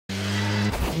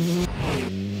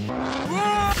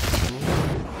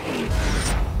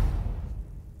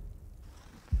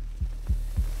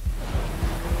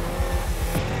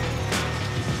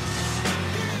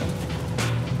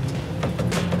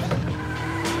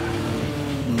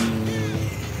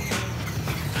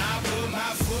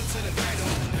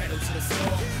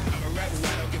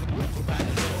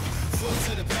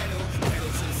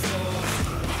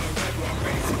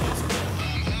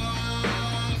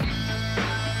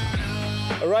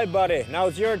All right, buddy, now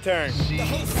it's your turn.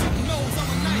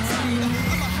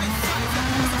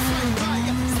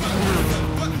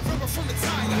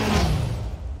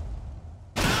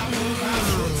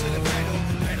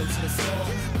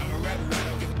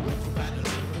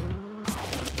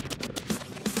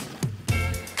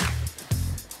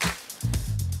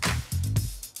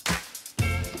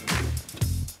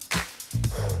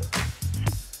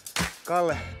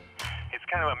 Kalle. It's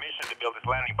kind of a mission to build this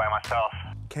landing by myself.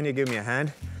 Can you give me a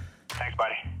hand? Thanks,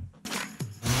 buddy.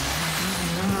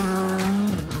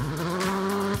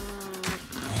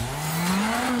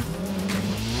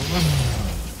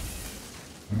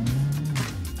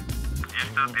 You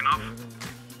starting off?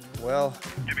 Well...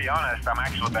 To be honest, I'm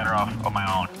actually better off on my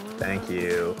own. Thank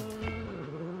you.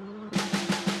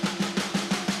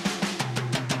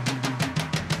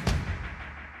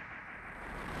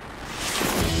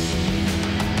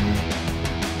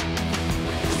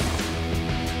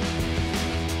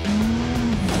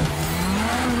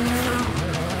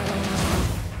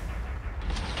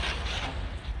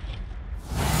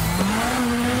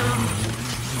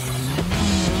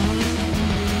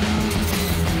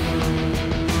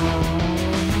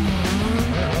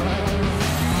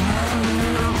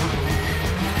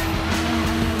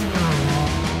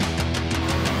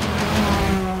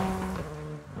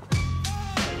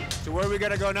 Where are we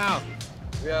gonna go now?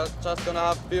 We are just gonna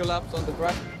have a few laps on the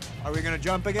track. Are we gonna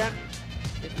jump again?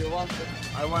 If you want to.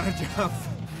 I wanna jump.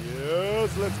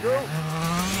 Yes, let's go.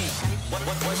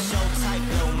 What's your type,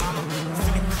 little mama?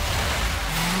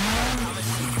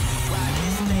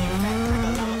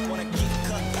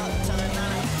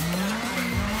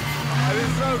 This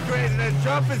is so crazy, the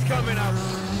jump is coming up.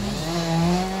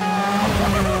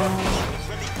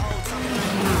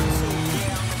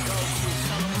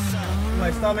 My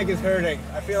stomach is hurting.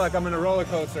 I feel like I'm in a roller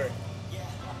coaster.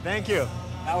 Thank you.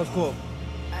 That was cool.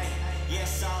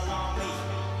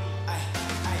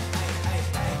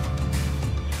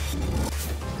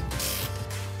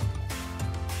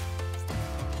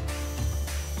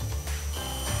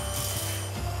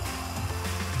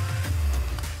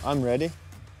 I'm ready.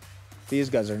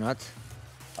 These guys are not.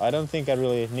 I don't think I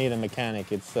really need a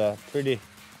mechanic. It's a pretty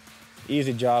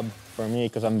easy job for me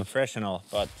because I'm a professional,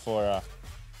 but for a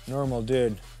normal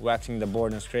dude waxing the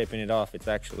board and scraping it off, it's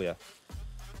actually a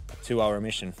 2-hour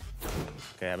mission.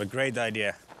 Okay, I have a great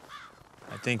idea.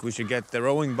 I think we should get the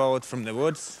rowing boat from the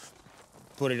woods,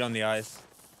 put it on the ice.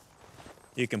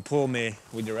 You can pull me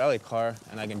with your rally car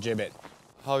and I can jib it.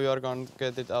 How you are going to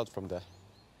get it out from there?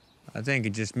 I think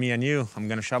it's just me and you. I'm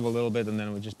gonna shove a little bit and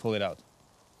then we just pull it out.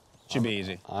 Should be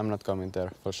easy. I'm not coming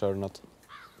there, for sure not.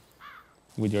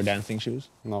 With your dancing shoes?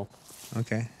 No.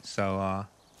 Okay, so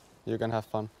you can have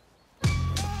fun.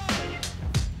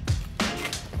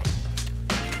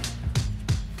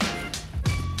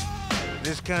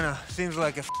 This kind of seems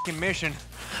like a f***ing mission.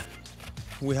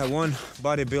 We have one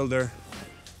bodybuilder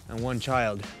and one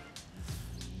child.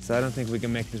 So I don't think we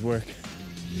can make this work.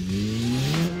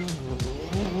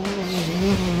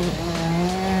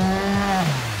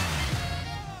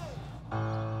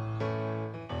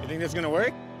 You think that's gonna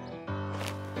work?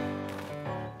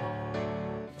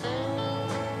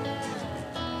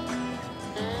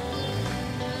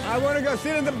 I want to go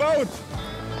sit in the boat.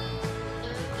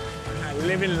 I'm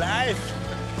living life.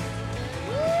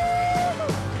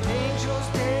 Angels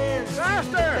dance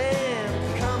Faster! to the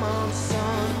band. Come on,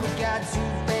 son, we got to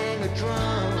bang a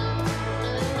drum.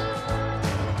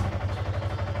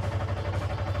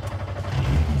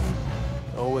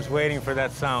 Always waiting for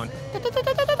that sound. Got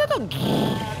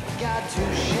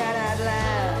to shout out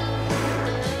loud.